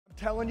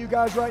telling you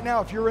guys right now,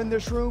 if you're in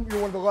this room,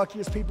 you're one of the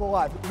luckiest people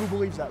alive. Who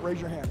believes that?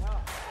 Raise your hand.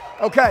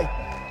 Okay.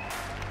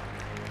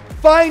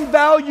 Find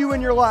value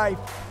in your life.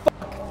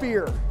 Fuck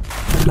fear.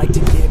 I like to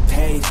get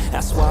paid,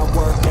 that's why I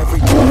work every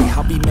day.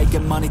 I'll be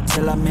making money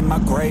till I'm in my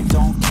grave.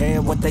 Don't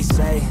care what they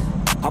say.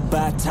 I'll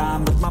buy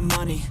time with my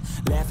money.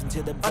 Laughing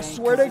to the bank. I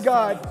swear to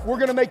God, we're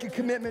going to make a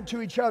commitment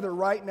to each other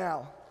right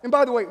now. And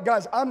by the way,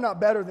 guys, I'm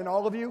not better than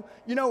all of you.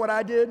 You know what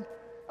I did?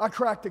 I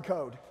cracked the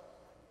code.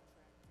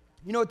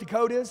 You know what the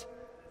code is?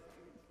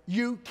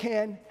 You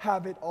can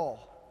have it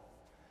all.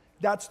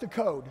 That's the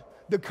code.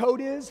 The code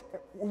is,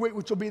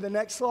 which will be the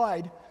next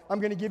slide, I'm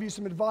going to give you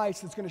some advice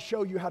that's going to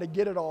show you how to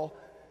get it all.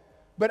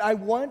 But I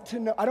want to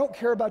know, I don't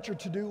care about your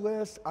to-do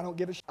list. I don't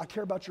give a shit. I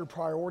care about your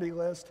priority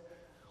list.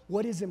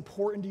 What is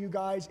important to you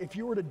guys? If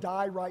you were to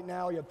die right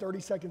now, you have 30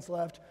 seconds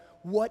left,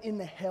 what in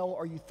the hell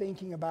are you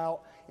thinking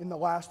about in the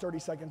last 30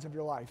 seconds of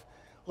your life?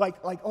 Like,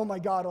 oh my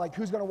God, like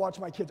who's gonna watch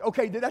my kids?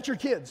 Okay, that's your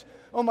kids.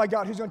 Oh my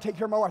God, who's gonna take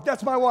care of my wife?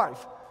 That's my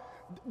wife.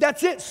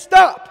 That's it,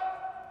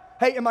 stop.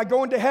 Hey, am I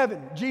going to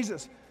heaven?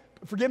 Jesus,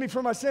 forgive me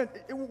for my sin.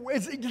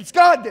 It's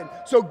God then.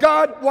 So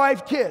God,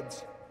 wife,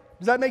 kids.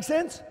 Does that make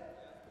sense?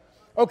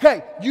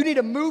 Okay, you need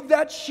to move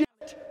that shit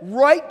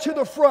right to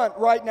the front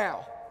right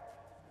now.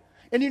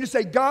 And you need to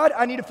say, God,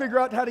 I need to figure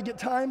out how to get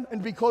time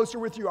and be closer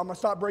with you. I'm going to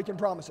stop breaking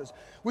promises.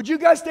 Would you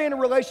guys stay in a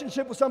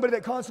relationship with somebody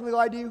that constantly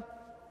lied to you?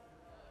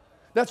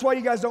 That's why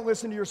you guys don't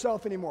listen to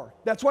yourself anymore.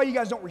 That's why you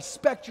guys don't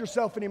respect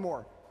yourself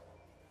anymore.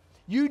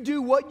 You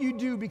do what you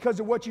do because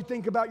of what you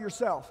think about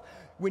yourself.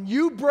 When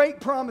you break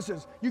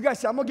promises, you guys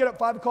say, I'm going to get up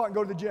 5 o'clock and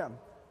go to the gym.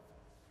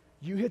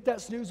 You hit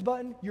that snooze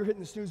button, you're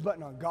hitting the snooze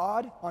button on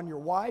God, on your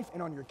wife,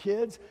 and on your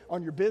kids,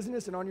 on your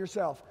business, and on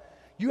yourself.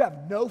 You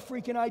have no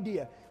freaking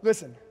idea.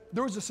 Listen.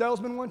 There was a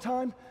salesman one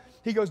time.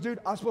 He goes, dude,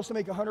 I'm supposed to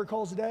make 100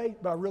 calls a day,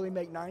 but I really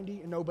make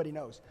 90 and nobody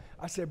knows.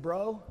 I said,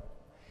 bro,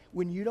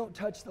 when you don't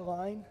touch the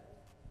line,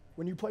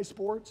 when you play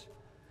sports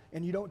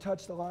and you don't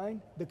touch the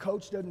line, the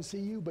coach doesn't see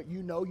you, but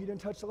you know you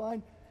didn't touch the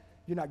line,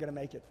 you're not going to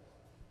make it.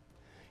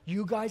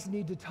 You guys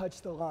need to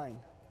touch the line.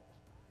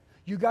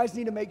 You guys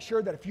need to make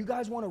sure that if you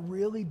guys want to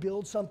really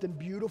build something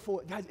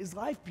beautiful, guys, is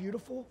life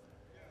beautiful?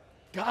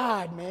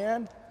 God,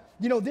 man.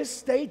 You know, this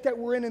state that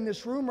we're in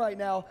this room right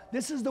now,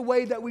 this is the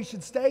way that we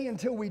should stay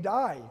until we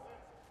die.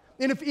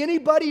 And if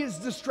anybody is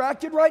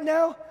distracted right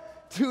now,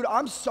 dude,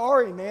 I'm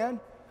sorry,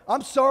 man.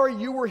 I'm sorry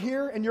you were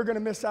here and you're going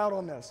to miss out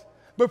on this.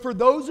 But for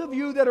those of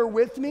you that are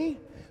with me,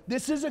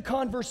 this is a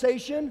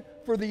conversation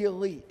for the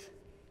elite.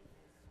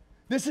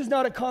 This is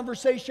not a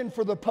conversation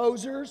for the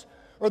posers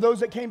or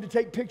those that came to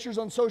take pictures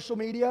on social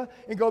media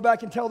and go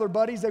back and tell their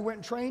buddies they went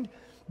and trained.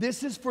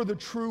 This is for the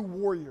true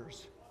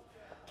warriors,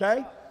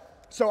 okay?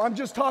 So I'm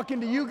just talking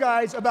to you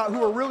guys about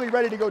who are really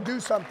ready to go do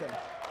something.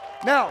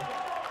 Now,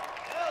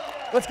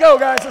 let's go,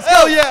 guys. Let's go.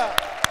 Hell yeah.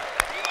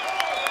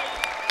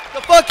 The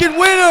fucking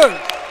winners.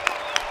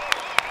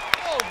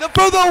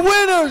 For the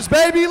winners,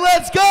 baby.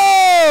 Let's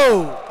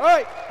go. All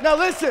right. Now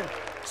listen.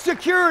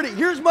 Security.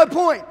 Here's my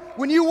point.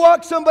 When you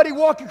watch somebody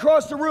walk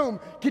across the room,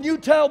 can you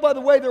tell by the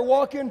way they're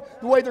walking,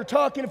 the way they're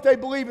talking, if they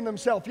believe in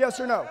themselves? Yes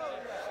or no?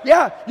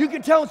 Yeah. You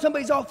can tell when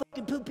somebody's all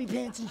fucking poopy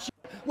pants and shit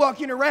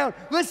walking around.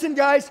 Listen,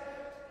 guys.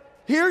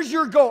 Here's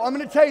your goal. I'm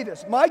going to tell you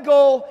this. My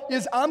goal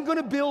is I'm going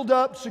to build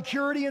up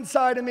security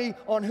inside of me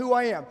on who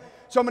I am.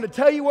 So I'm going to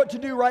tell you what to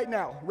do right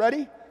now.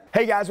 Ready?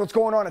 Hey guys, what's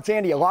going on? It's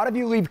Andy. A lot of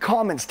you leave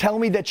comments telling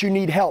me that you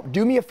need help.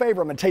 Do me a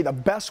favor. I'm going to tell you the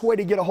best way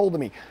to get a hold of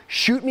me.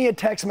 Shoot me a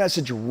text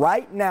message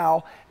right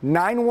now,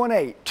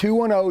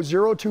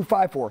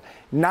 918-210-0254.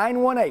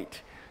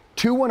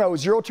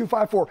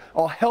 918-210-0254.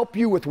 I'll help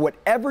you with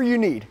whatever you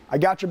need. I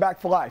got your back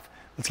for life.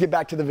 Let's get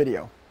back to the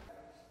video.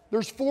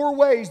 There's 4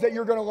 ways that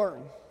you're going to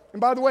learn. And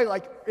by the way,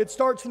 like, it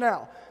starts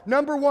now.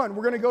 Number 1,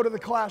 we're going to go to the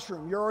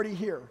classroom. You're already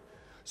here.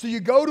 So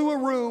you go to a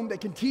room that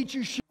can teach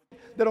you shit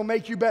that'll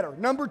make you better.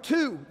 Number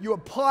 2, you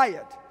apply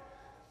it.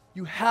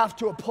 You have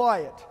to apply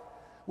it.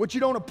 What you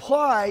don't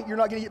apply, you're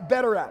not going to get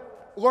better at.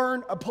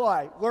 Learn,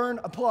 apply, learn,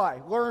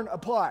 apply, learn,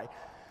 apply.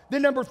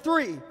 Then number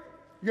 3, you're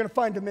going to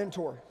find a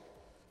mentor.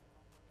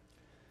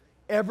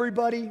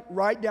 Everybody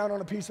write down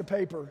on a piece of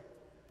paper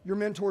your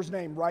mentor's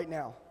name right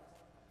now.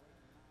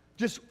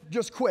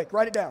 Just quick,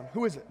 write it down.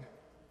 Who is it?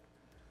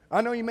 I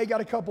know you may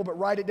got a couple, but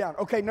write it down.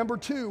 Okay, number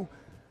 2,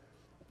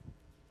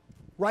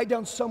 write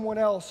down someone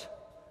else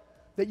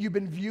that you've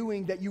been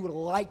viewing that you would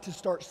like to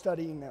start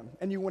studying them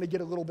and you want to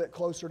get a little bit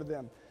closer to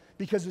them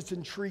because it's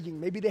intriguing.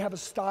 Maybe they have a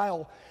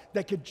style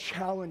that could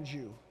challenge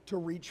you to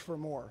reach for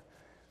more.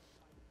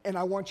 And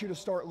I want you to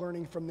start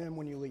learning from them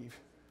when you leave.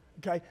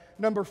 Okay?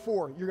 Number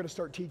 4, you're going to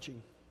start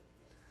teaching.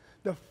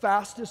 The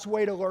fastest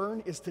way to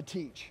learn is to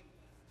teach.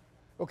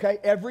 Okay?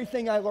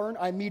 Everything I learn,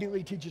 I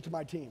immediately teach it to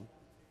my team.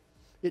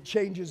 It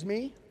changes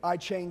me, I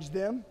change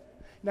them,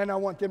 and then I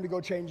want them to go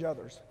change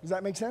others. Does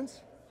that make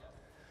sense?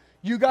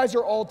 You guys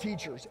are all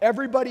teachers.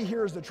 Everybody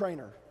here is the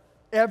trainer.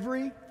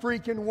 Every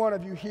freaking one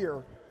of you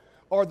here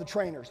are the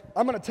trainers.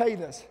 I'm going to tell you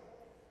this.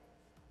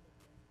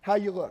 How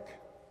you look.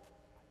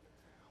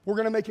 We're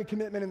going to make a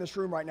commitment in this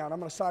room right now, and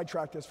I'm going to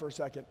sidetrack this for a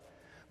second.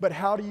 but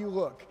how do you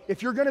look?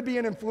 If you're gonna be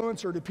an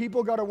influencer, do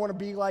people gotta wanna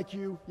be like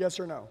you, yes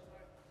or no?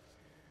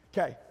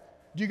 Okay,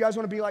 do you guys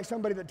wanna be like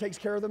somebody that takes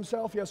care of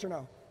themselves, yes or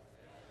no?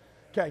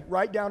 Okay,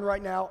 write down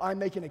right now, I'm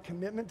making a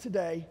commitment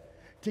today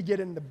to get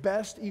in the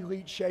best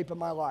elite shape of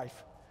my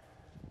life.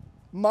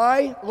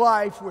 My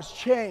life was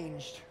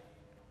changed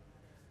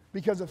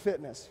because of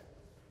fitness,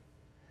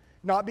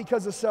 not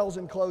because of sales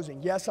and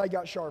closing. Yes, I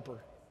got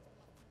sharper.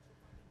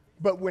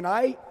 But when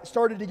I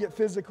started to get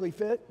physically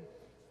fit,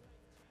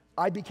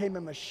 I became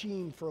a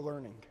machine for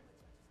learning.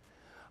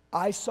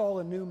 I saw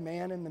a new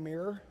man in the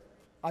mirror.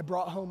 I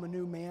brought home a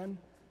new man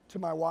to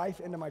my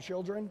wife and to my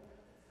children.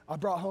 I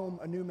brought home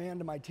a new man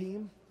to my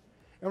team.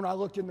 And when I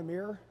looked in the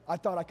mirror, I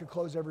thought I could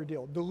close every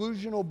deal.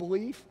 Delusional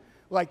belief,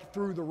 like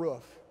through the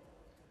roof.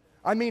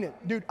 I mean it.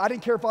 Dude, I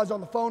didn't care if I was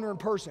on the phone or in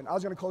person. I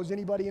was going to close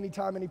anybody,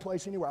 anytime, any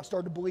place, anywhere. I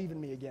started to believe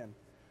in me again.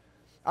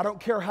 I don't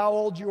care how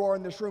old you are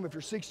in this room. If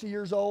you're 60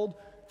 years old,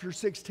 if you're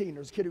 16,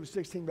 there's a kid who was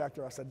 16 back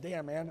there. I said,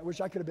 damn, man, I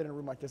wish I could have been in a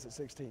room like this at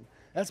 16.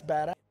 That's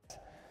badass.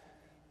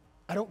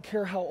 I don't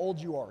care how old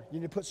you are. You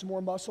need to put some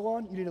more muscle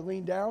on. You need to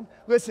lean down.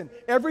 Listen,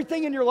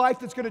 everything in your life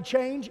that's going to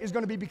change is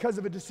going to be because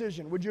of a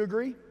decision. Would you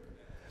agree?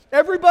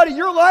 Everybody,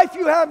 your life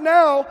you have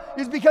now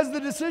is because of the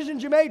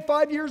decisions you made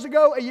 5 years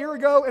ago, a year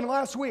ago, and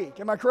last week.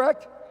 Am I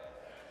correct?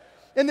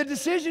 And the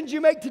decisions you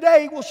make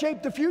today will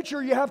shape the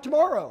future you have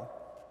tomorrow.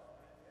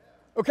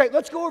 Okay,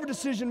 let's go over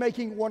decision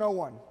making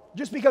 101.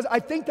 Just because I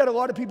think that a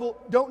lot of people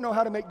don't know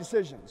how to make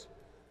decisions.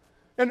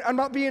 And I'm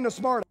not being a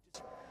smart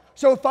ass.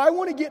 So if I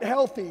want to get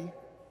healthy,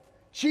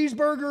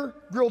 cheeseburger,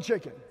 grilled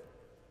chicken.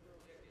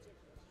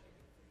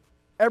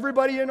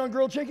 Everybody in on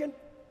grilled chicken?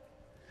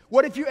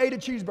 What if you ate a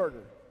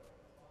cheeseburger?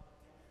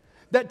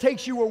 That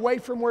takes you away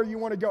from where you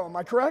want to go. Am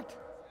I correct?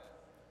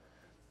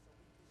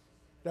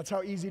 That's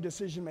how easy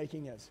decision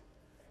making is.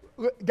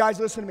 Guys,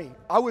 listen to me.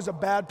 I was a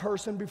bad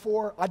person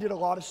before. I did a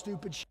lot of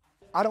stupid shit.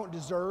 I don't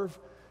deserve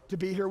to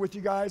be here with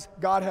you guys.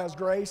 God has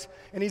grace.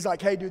 And he's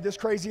like, hey, dude, this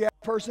crazy ass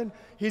person,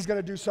 he's going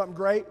to do something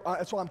great.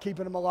 That's why I'm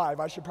keeping him alive.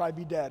 I should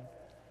probably be dead.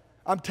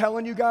 I'm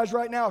telling you guys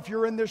right now, if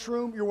you're in this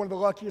room, you're one of the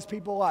luckiest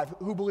people alive.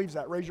 Who believes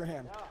that? Raise your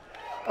hand.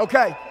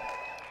 Okay.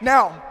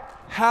 Now,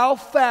 how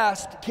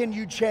fast can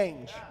you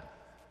change?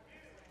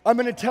 I'm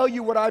going to tell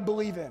you what I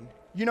believe in.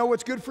 You know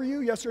what's good for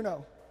you? Yes or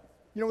no?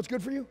 You know what's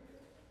good for you?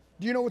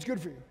 Do you know what's good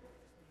for you?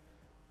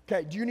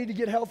 Okay, do you need to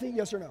get healthy?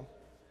 Yes or no?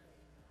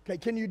 Okay,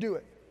 can you do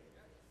it?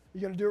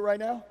 You going to do it right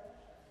now?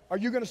 Are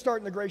you going to start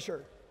in the gray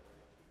shirt?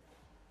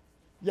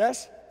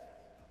 Yes?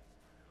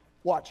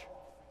 Watch.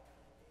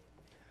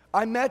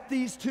 I met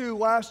these two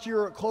last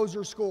year at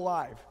Closer School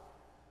Live.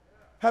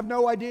 Have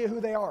no idea who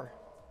they are.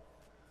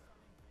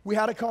 We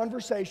had a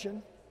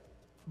conversation.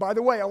 By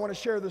the way, I want to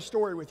share this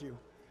story with you.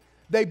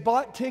 They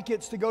bought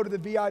tickets to go to the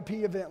VIP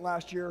event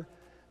last year.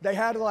 They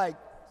had like,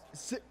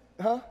 he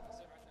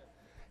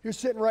was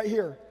sitting right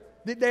here.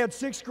 They had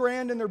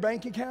 $6,000 in their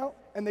bank account,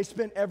 and they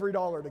spent every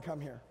dollar to come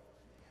here.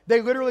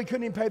 They literally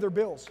couldn't even pay their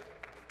bills.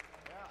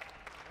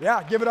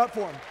 Yeah, give it up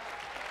for them.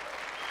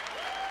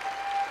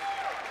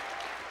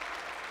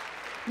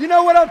 You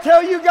know what I'll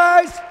tell you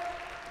guys?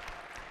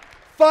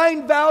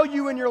 Find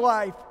value in your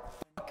life.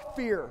 Fuck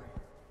fear.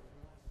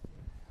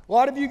 A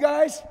lot of you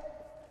guys,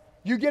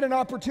 you get an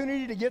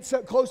opportunity to get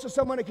so close to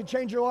someone that can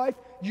change your life,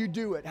 you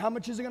do it. How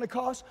much is it going to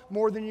cost?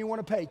 More than you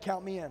want to pay.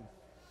 Count me in.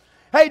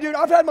 Hey, dude,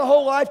 I've had my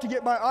whole life to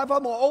get my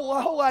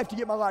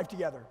life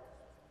together.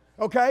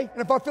 Okay?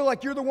 And if I feel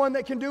like you're the one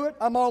that can do it,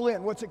 I'm all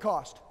in. What's it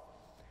cost?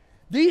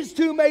 These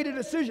two made a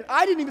decision.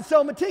 I didn't even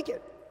sell them a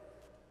ticket.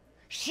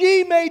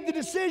 She made the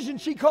decision.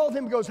 She called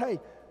him and goes, hey,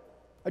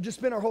 I just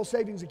spent our whole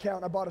savings account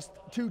and I bought us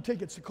 2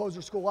 tickets to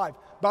Closer School Live.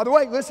 By the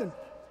way, listen,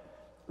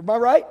 am I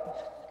right?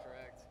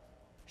 Correct.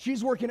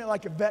 She's working at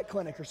like a vet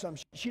clinic or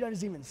something. She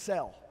doesn't even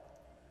sell.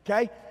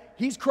 Okay?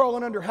 He's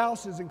crawling under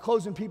houses and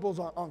closing people's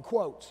on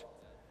quotes.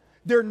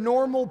 They're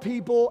normal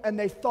people and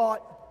they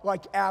thought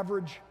like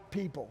average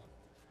people.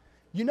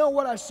 You know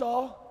what I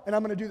saw? And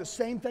I'm going to do the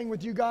same thing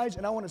with you guys,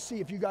 and I want to see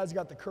if you guys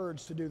got the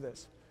courage to do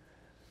this.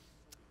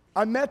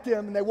 I met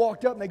them, and they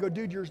walked up, and they go,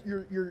 dude,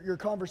 your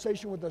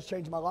conversation with us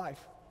changed my life,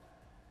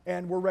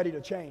 and we're ready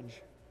to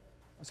change.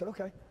 I said,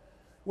 okay.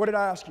 What did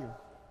I ask you?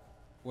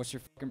 What's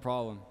your fucking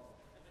problem?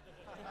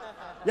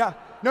 Yeah.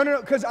 No,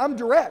 because I'm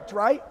direct,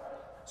 right?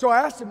 So I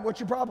asked him, what's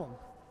your problem?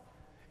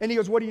 And he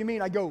goes, what do you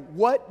mean? I go,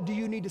 what do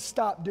you need to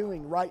stop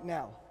doing right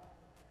now?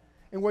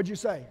 And what'd you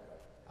say?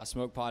 I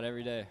smoke pot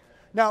every day.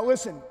 Now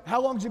listen, how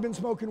long have you been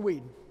smoking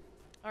weed?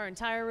 Our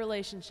entire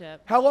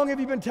relationship. How long have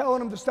you been telling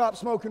them to stop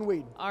smoking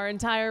weed? Our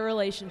entire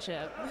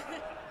relationship.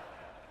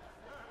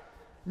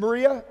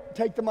 Maria,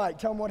 take the mic.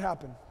 Tell them what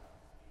happened.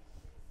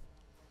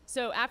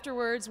 So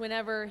afterwards,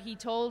 whenever he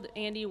told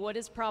Andy what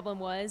his problem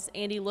was,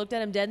 Andy looked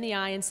at him dead in the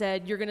eye and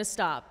said, you're going to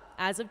stop.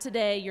 As of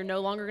today, you're no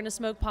longer going to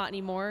smoke pot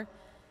anymore.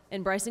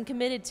 And Bryson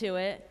committed to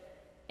it.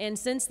 And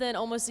since then,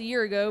 almost a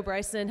year ago,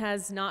 Bryson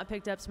has not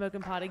picked up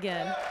smoking pot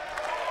again.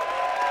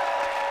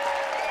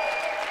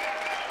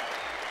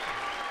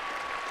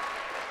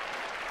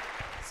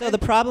 So the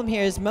problem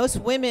here is most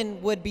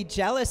women would be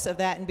jealous of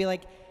that and be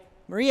like,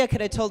 Maria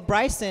could have told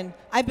Bryson,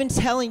 I've been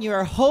telling you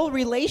our whole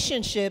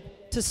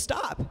relationship to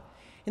stop.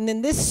 And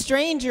then this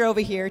stranger over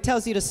here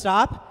tells you to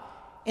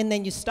stop, and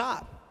then you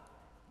stop.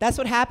 That's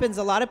what happens.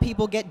 A lot of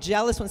people get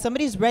jealous when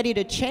somebody's ready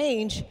to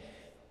change.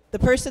 The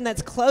person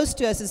that's close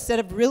to us, instead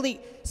of really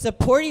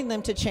supporting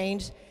them to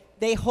change,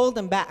 they hold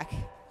them back.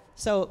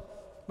 So,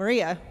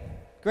 Maria,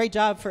 great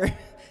job for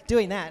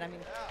doing that. I mean,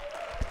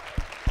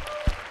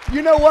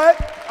 you know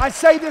what? I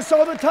say this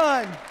all the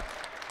time.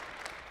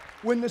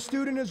 When the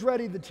student is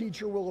ready, the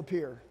teacher will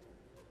appear.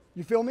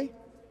 You feel me?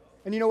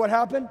 And you know what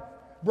happened?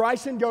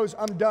 Bryson goes,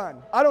 I'm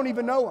done. I don't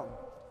even know him.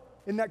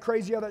 Isn't that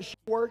crazy how that shit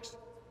works?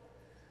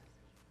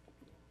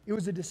 It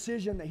was a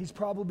decision that he's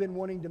probably been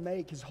wanting to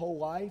make his whole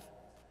life,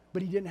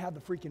 but he didn't have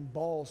the freaking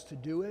balls to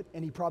do it,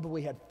 and he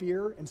probably had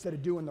fear instead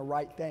of doing the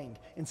right thing.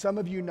 And some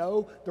of you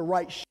know the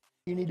right shit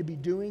you need to be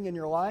doing in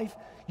your life.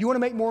 You want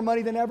to make more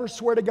money than ever?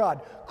 Swear to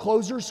God.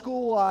 Closer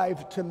School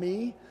Live, to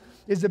me,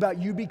 is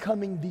about you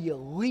becoming the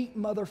elite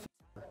motherfucker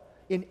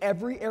in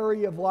every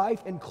area of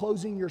life and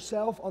closing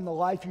yourself on the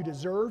life you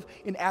deserve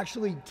and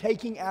actually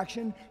taking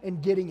action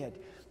and getting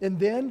it. And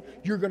then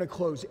you're going to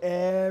close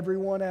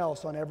everyone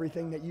else on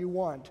everything that you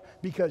want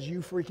because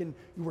you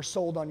were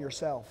sold on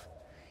yourself.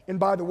 And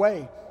by the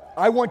way,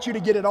 I want you to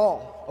get it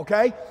all,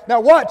 okay? Now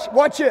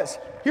watch this.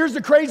 Here's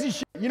the crazy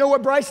shit. You know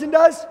what Bryson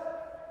does?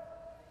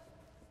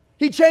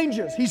 He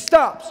changes, he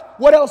stops.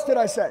 What else did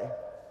I say?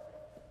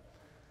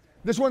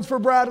 This one's for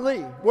Brad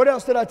Lea. What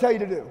else did I tell you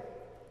to do?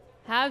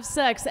 Have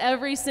sex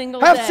every single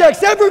day. Have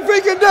sex every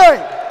freaking day.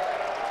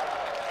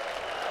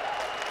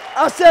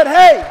 I said,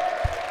 hey,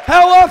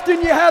 how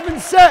often you having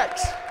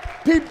sex?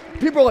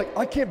 People are like,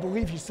 I can't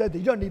believe you said that.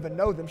 You don't even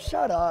know them.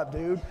 Shut up,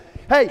 dude.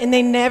 Hey. And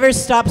they never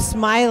stop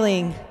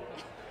smiling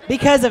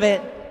because of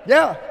it.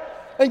 Yeah.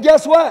 And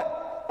guess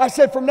what? I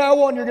said from now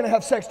on, you're going to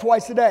have sex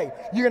twice a day.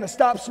 You're going to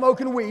stop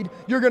smoking weed.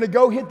 You're going to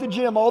go hit the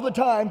gym all the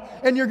time,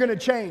 and you're going to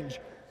change.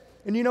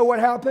 And you know what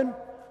happened?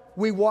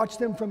 We watched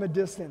them from a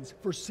distance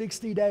for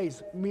 60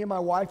 days. Me and my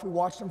wife, we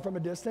watched them from a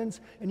distance.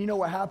 And you know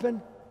what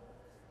happened?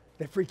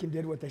 They freaking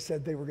did what they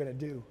said they were going to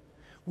do.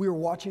 We were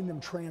watching them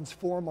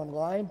transform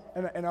online,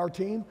 and our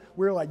team,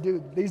 we were like,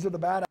 dude, these are the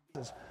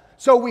badasses.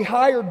 So we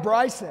hired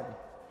Bryson,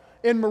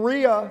 and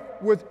Maria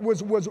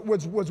was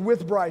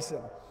with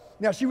Bryson.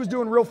 Now, she was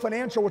doing Real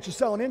Financial, which is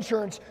selling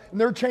insurance, and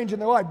they're changing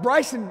their life.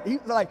 Bryson,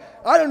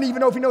 I don't even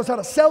know if he knows how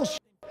to sell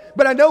shit,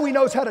 but I know he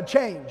knows how to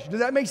change. Does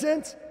that make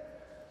sense?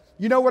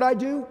 You know what I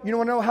do? You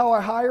want to know how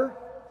I hire?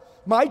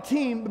 My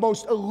team, the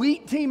most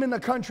elite team in the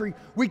country,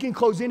 we can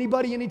close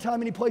anybody,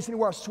 anytime, any place,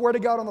 anywhere. I swear to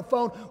God on the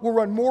phone, we'll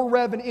run more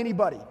rev than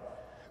anybody.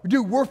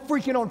 Dude, we're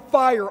freaking on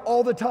fire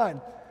all the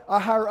time. I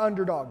hire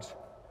underdogs.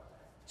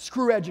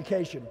 Screw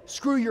education.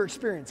 Screw your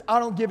experience. I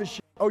don't give a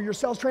shit. Oh, you're a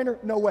sales trainer?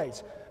 No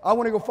ways. I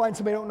want to go find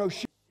somebody who don't know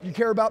shit. You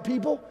care about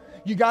people?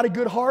 You got a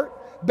good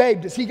heart?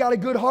 Babe, does he got a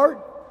good heart?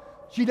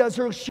 She does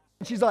her shit.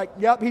 She's like,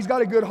 yep, he's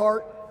got a good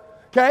heart.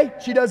 Okay?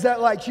 She does that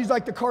like, she's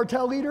like the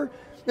cartel leader.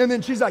 And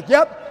then she's like,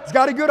 yep, he's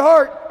got a good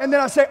heart. And then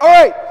I say, all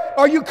right,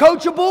 are you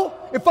coachable?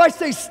 If I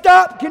say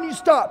stop, can you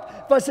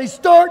stop? If I say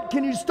start,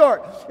 can you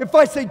start? If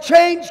I say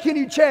change, can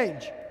you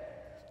change?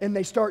 And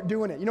they start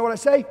doing it. You know what I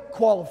say?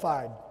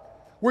 Qualified.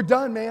 We're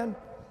done, man.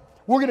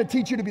 We're going to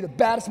teach you to be the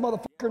baddest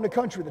motherfucker in the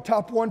country, the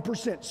top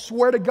 1%.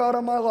 Swear to God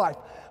on my life,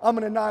 I'm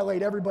going to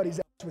annihilate everybody's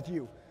ass with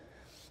you.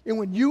 And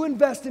when you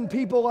invest in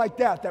people like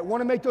that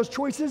want to make those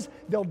choices,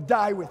 they'll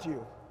die with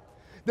you.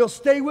 They'll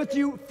stay with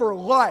you for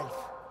life.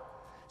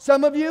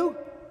 Some of you,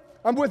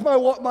 I'm with my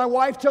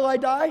wife till I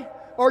die.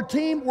 Our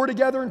team, we're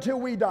together until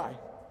we die.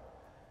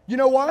 You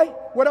know why?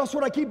 What else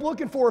would I keep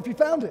looking for if you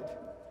found it?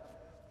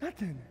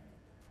 Nothing.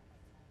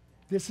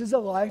 This is a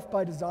life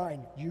by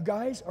design. You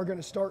guys are going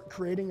to start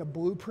creating a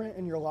blueprint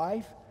in your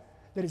life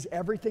that is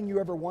everything you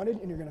ever wanted,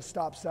 and you're going to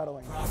stop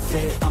settling.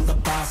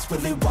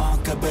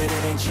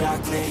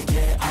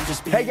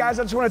 Hey guys,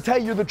 I just want to tell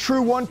you, you're the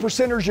true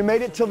 1%ers. You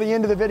made it till the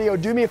end of the video.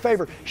 Do me a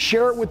favor,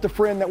 share it with the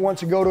friend that wants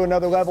to go to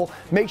another level.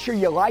 Make sure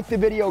you like the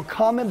video,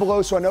 comment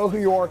below so I know who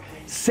you are,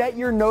 set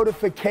your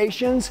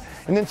notifications,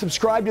 and then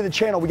subscribe to the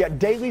channel. We got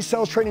daily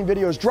sales training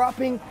videos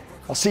dropping.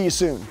 I'll see you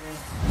soon.